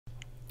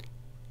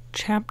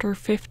Chapter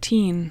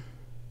 15.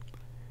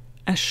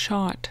 A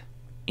Shot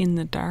in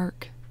the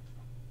Dark.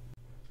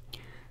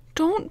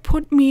 "Don't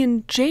put me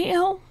in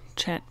jail,"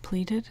 Chet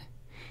pleaded.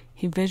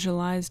 He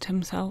visualized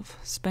himself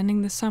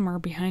spending the summer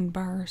behind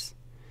bars.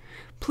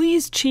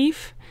 "Please,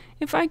 Chief,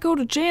 if I go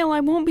to jail, I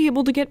won't be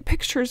able to get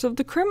pictures of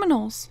the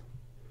criminals."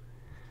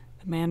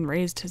 The man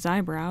raised his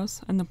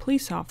eyebrows, and the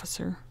police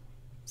officer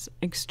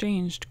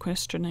exchanged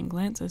questioning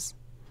glances.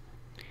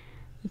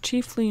 The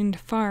chief leaned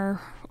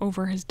far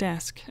over his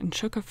desk and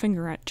shook a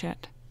finger at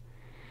Chet.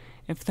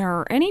 "If there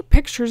are any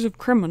pictures of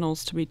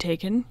criminals to be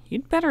taken,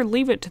 you'd better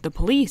leave it to the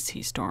police,"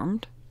 he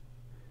stormed.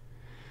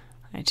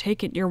 "I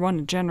take it you're one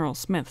of General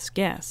Smith's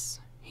guests,"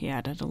 he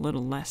added a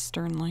little less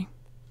sternly.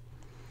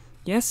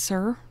 "Yes,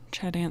 sir,"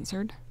 Chet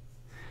answered.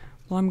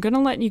 "Well, I'm going to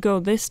let you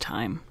go this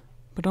time,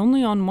 but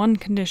only on one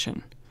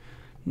condition.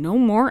 No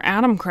more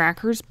atom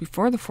crackers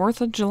before the 4th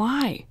of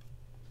July.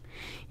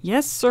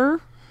 "Yes,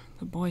 sir."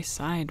 The boy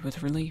sighed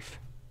with relief.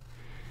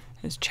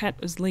 As Chet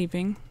was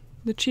leaving,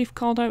 the chief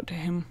called out to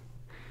him,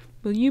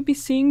 "Will you be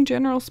seeing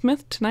General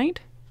Smith tonight?"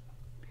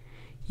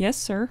 "Yes,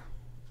 sir."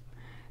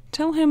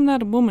 "Tell him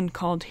that a woman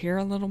called here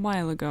a little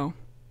while ago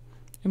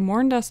and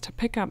warned us to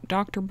pick up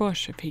Dr.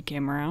 Bush if he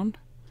came around.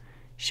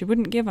 She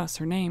wouldn't give us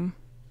her name."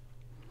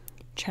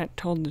 Chet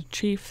told the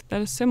chief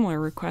that a similar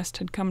request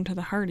had come to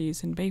the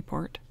Hardys in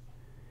Bayport.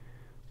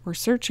 "We're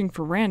searching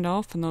for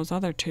Randolph and those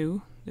other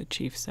two," the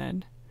chief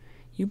said.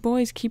 "You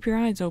boys keep your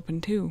eyes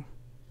open, too."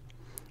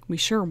 "We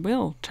sure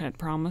will," Chet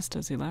promised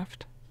as he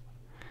left.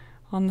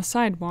 On the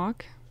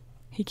sidewalk,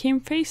 he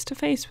came face to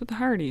face with the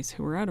Hardys,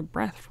 who were out of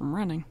breath from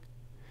running.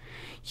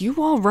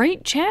 "You all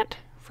right, Chet?"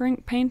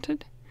 Frank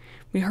panted.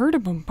 "We heard a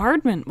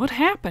bombardment. What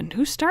happened?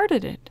 Who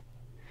started it?"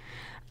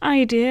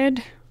 "I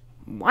did."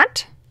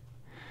 "What?"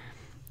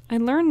 "I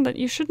learned that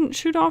you shouldn't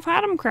shoot off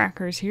atom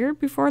crackers here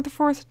before the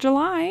 4th of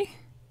July."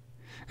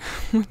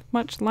 With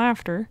much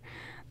laughter,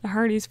 the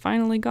Hardys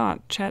finally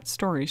got Chet's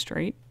story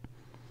straight.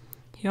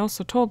 He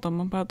also told them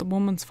about the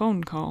woman's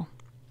phone call.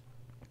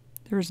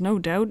 There was no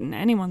doubt in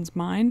anyone's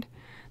mind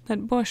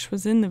that Bush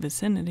was in the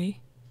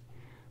vicinity.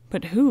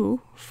 But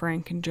who,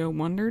 Frank and Joe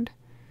wondered,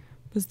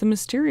 was the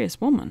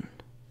mysterious woman?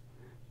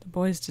 The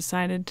boys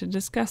decided to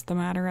discuss the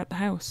matter at the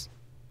house.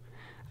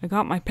 "I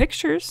got my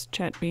pictures,"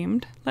 Chet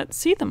beamed. "Let's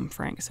see them,"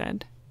 Frank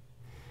said.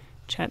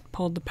 Chet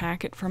pulled the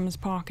packet from his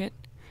pocket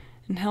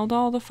and held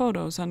all the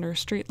photos under a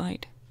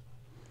streetlight.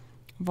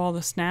 Of all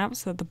the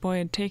snaps that the boy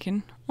had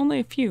taken,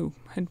 only a few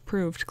had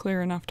proved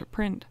clear enough to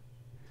print.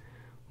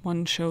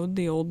 One showed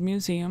the old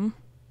museum,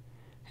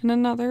 and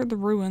another the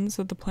ruins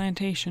of the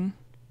plantation.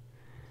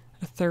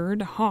 A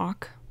third a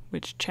hawk,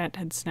 which Chet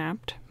had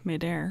snapped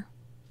mid-air.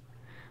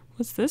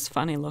 "What's this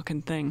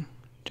funny-looking thing?"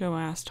 Joe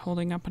asked,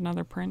 holding up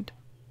another print.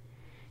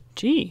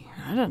 "Gee,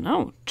 I don't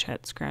know,"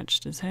 Chet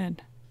scratched his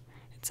head.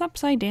 "It's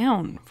upside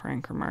down,"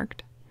 Frank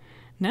remarked.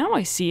 "Now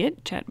I see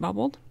it," Chet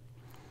bubbled.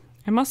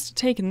 "I must have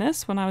taken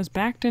this when I was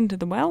backed into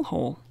the well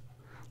hole.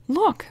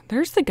 Look,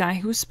 there's the guy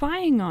who was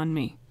spying on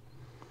me."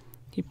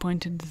 He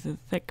pointed to the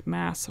thick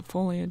mass of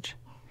foliage.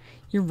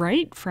 "You're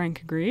right,"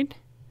 Frank agreed.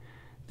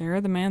 "There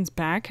are the man's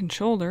back and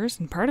shoulders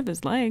and part of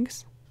his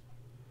legs."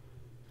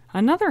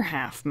 "Another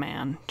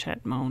half-man,"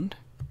 Chet moaned.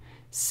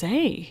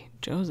 "Say,"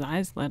 Joe's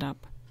eyes lit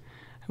up.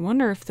 "I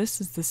wonder if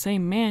this is the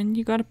same man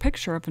you got a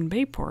picture of in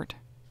Bayport."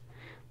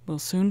 "We'll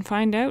soon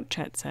find out,"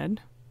 Chet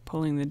said,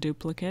 pulling the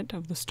duplicate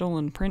of the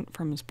stolen print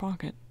from his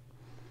pocket.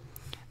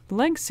 "The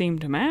legs seem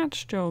to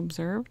match," Joe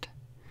observed.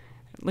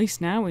 "At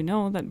least now we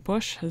know that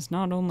Bush has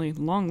not only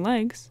long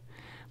legs,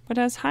 but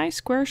has high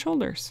square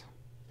shoulders."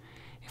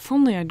 "If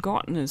only I'd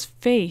gotten his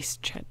face,"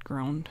 Chet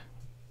groaned.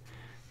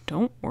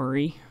 "Don't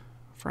worry,"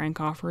 Frank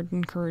offered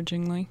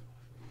encouragingly.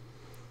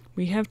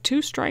 "We have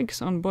 2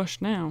 strikes on Bush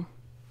now.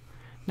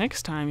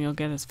 Next time you'll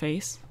get his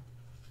face."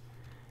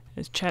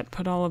 As Chet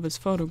put all of his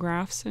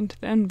photographs into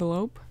the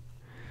envelope,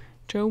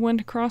 Joe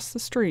went across the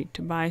street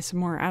to buy some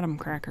more atom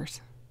crackers.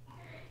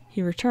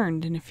 He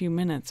returned in a few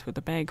minutes with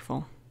a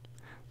bagful.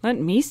 "Let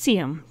me see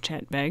 'em,"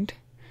 Chet begged.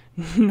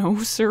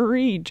 "No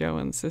siree," Joe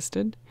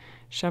insisted,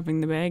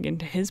 shoving the bag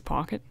into his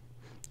pocket.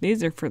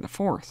 "These are for the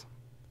 4th.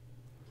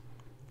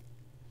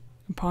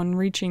 Upon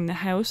reaching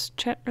the house,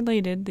 Chet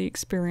related the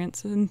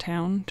experience in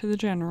town to the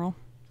general.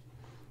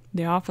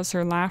 The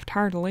officer laughed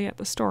heartily at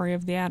the story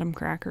of the atom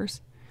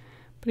crackers,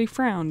 but he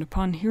frowned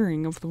upon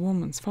hearing of the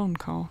woman's phone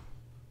call.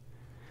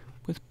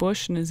 "With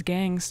Bush and his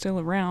gang still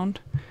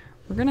around,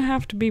 we're going to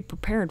have to be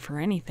prepared for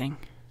anything."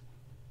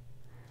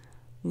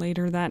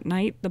 Later that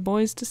night, the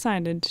boys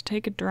decided to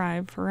take a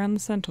drive around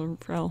the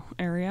Centerville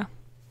area.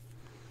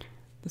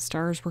 The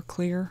stars were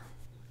clear,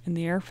 and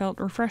the air felt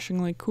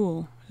refreshingly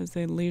cool as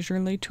they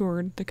leisurely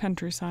toured the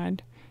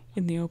countryside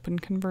in the open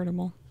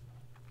convertible.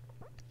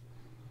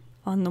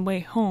 On the way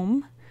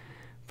home,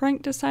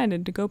 Frank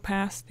decided to go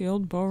past the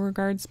old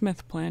Beauregard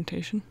Smith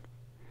plantation.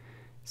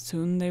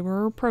 Soon they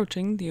were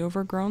approaching the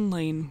overgrown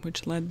lane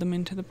which led them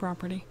into the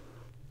property.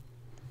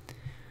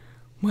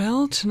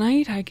 "Well,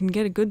 tonight I can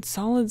get a good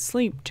solid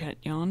sleep," Chet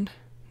yawned.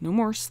 "No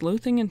more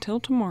sleuthing until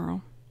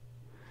tomorrow."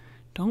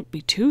 "Don't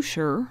be too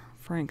sure,"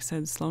 Frank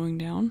said, slowing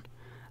down.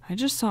 I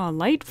just saw a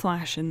light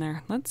flash in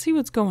there. Let's see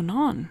what's going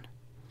on.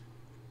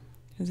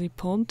 As he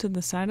pulled to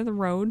the side of the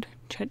road,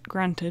 Chet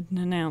grunted and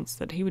announced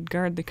that he would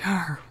guard the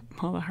car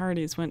while the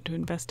Hardys went to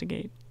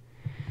investigate.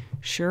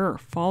 Sure,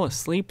 fall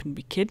asleep and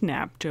be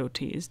kidnapped, Joe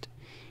teased.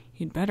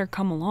 You'd better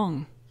come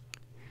along.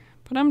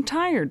 But I'm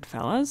tired,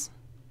 fellas.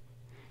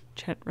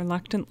 Chet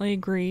reluctantly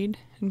agreed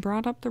and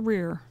brought up the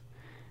rear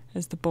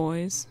as the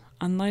boys,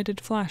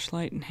 unlighted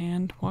flashlight in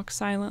hand, walked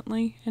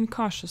silently and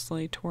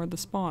cautiously toward the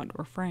spot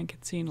where Frank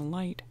had seen a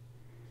light.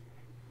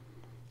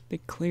 The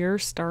clear,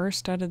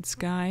 star-studded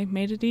sky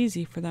made it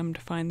easy for them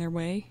to find their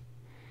way.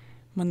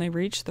 When they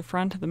reached the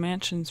front of the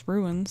mansion's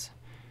ruins,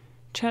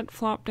 Chet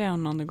flopped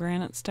down on the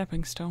granite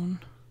stepping stone.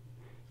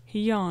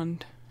 He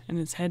yawned, and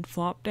his head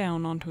flopped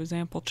down onto his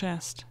ample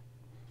chest.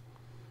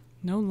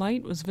 No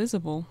light was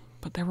visible,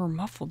 but there were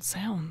muffled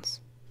sounds.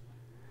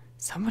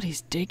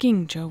 Somebody's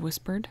digging, Joe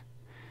whispered.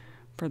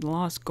 For the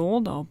lost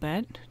gold, I'll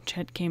bet.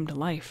 Chet came to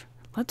life.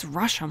 Let's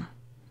rush 'em.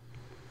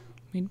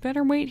 We'd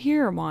better wait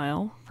here a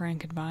while,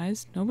 Frank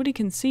advised. Nobody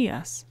can see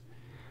us,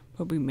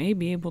 but we may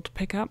be able to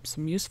pick up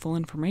some useful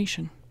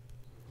information.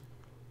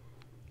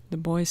 The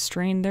boys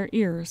strained their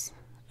ears.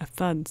 A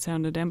thud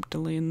sounded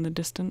emptily in the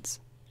distance,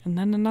 and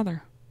then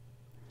another.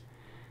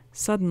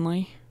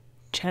 Suddenly,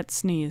 Chet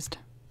sneezed.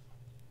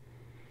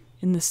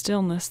 In the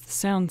stillness, the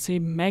sound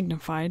seemed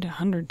magnified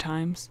 100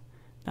 times.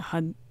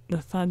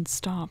 The thud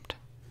stopped.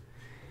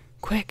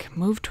 Quick,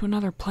 move to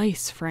another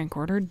place, Frank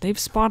ordered. They've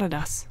spotted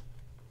us.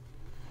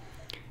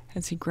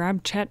 As he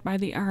grabbed Chet by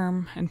the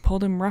arm and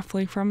pulled him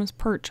roughly from his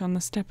perch on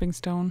the stepping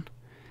stone,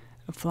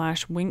 a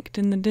flash winked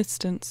in the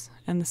distance,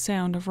 and the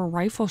sound of a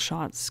rifle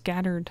shot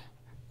scattered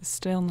the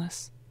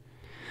stillness.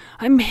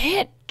 I'm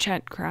hit,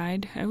 Chet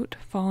cried out,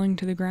 falling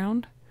to the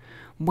ground.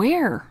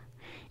 Where?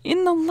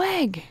 In the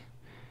leg!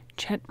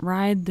 Chet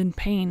writhed in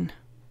pain.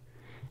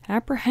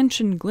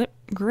 Apprehension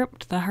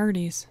gripped the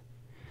Hardys.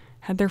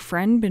 Had their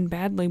friend been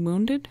badly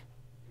wounded?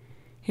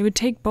 It would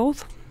take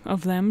both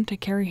of them to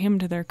carry him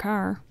to their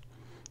car.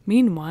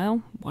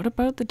 Meanwhile, what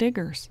about the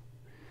diggers?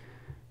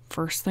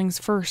 First things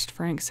first,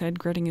 Frank said,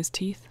 gritting his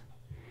teeth.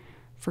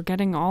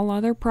 Forgetting all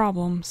other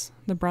problems,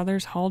 the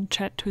brothers hauled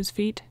Chet to his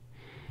feet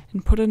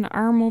and put an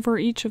arm over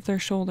each of their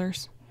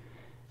shoulders.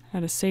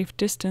 At a safe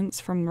distance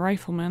from the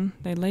riflemen,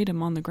 they laid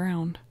him on the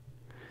ground.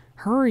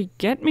 Hurry,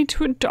 get me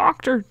to a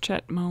doctor,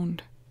 Chet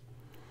moaned.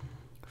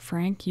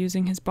 Frank,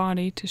 using his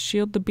body to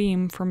shield the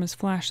beam from his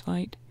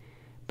flashlight,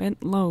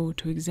 bent low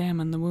to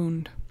examine the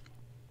wound.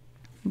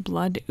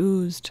 Blood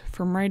oozed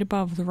from right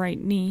above the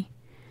right knee,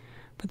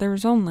 but there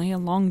was only a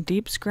long,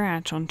 deep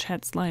scratch on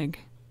Chet's leg.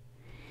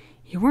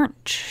 You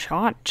weren't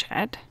shot,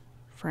 Chet.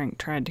 Frank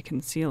tried to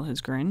conceal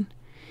his grin.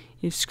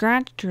 You've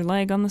scratched your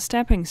leg on the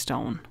stepping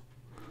stone.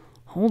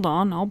 Hold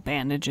on, I'll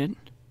bandage it.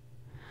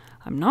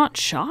 I'm not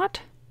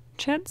shot?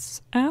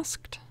 Chet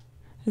asked,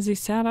 as he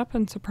sat up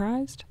in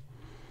surprise.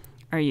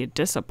 Are you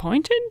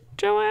disappointed?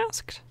 Joe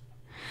asked.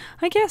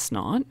 I guess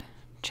not,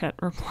 Chet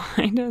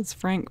replied as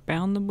Frank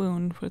bound the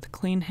wound with a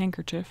clean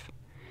handkerchief.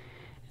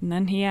 And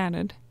then he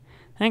added,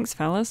 Thanks,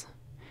 fellas.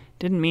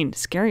 Didn't mean to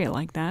scare you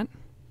like that.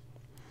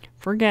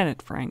 Forget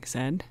it, Frank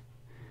said,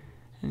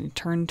 and he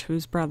turned to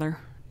his brother.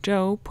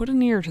 Joe, put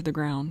an ear to the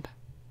ground.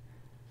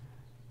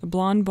 The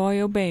blond boy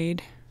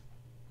obeyed.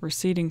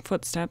 Receding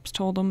footsteps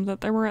told him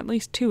that there were at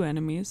least 2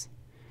 enemies,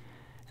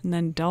 and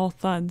then dull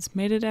thuds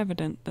made it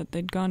evident that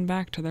they'd gone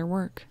back to their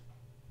work.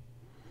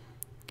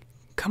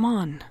 Come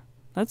on,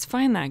 let's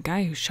find that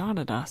guy who shot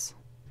at us.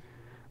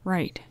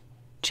 Right.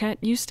 Chet,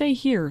 you stay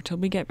here till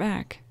we get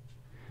back.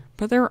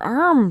 But they're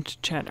armed,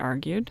 Chet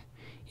argued.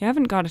 You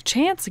haven't got a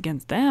chance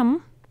against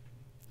them.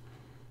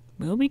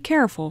 We'll be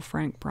careful,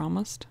 Frank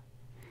promised.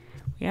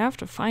 We have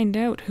to find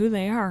out who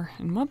they are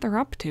and what they're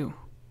up to.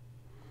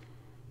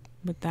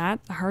 With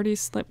that, the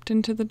Hardys slipped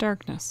into the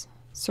darkness,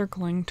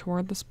 circling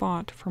toward the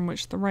spot from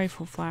which the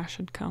rifle flash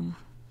had come.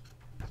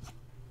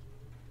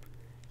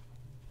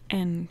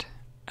 End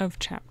of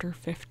chapter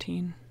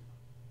 15.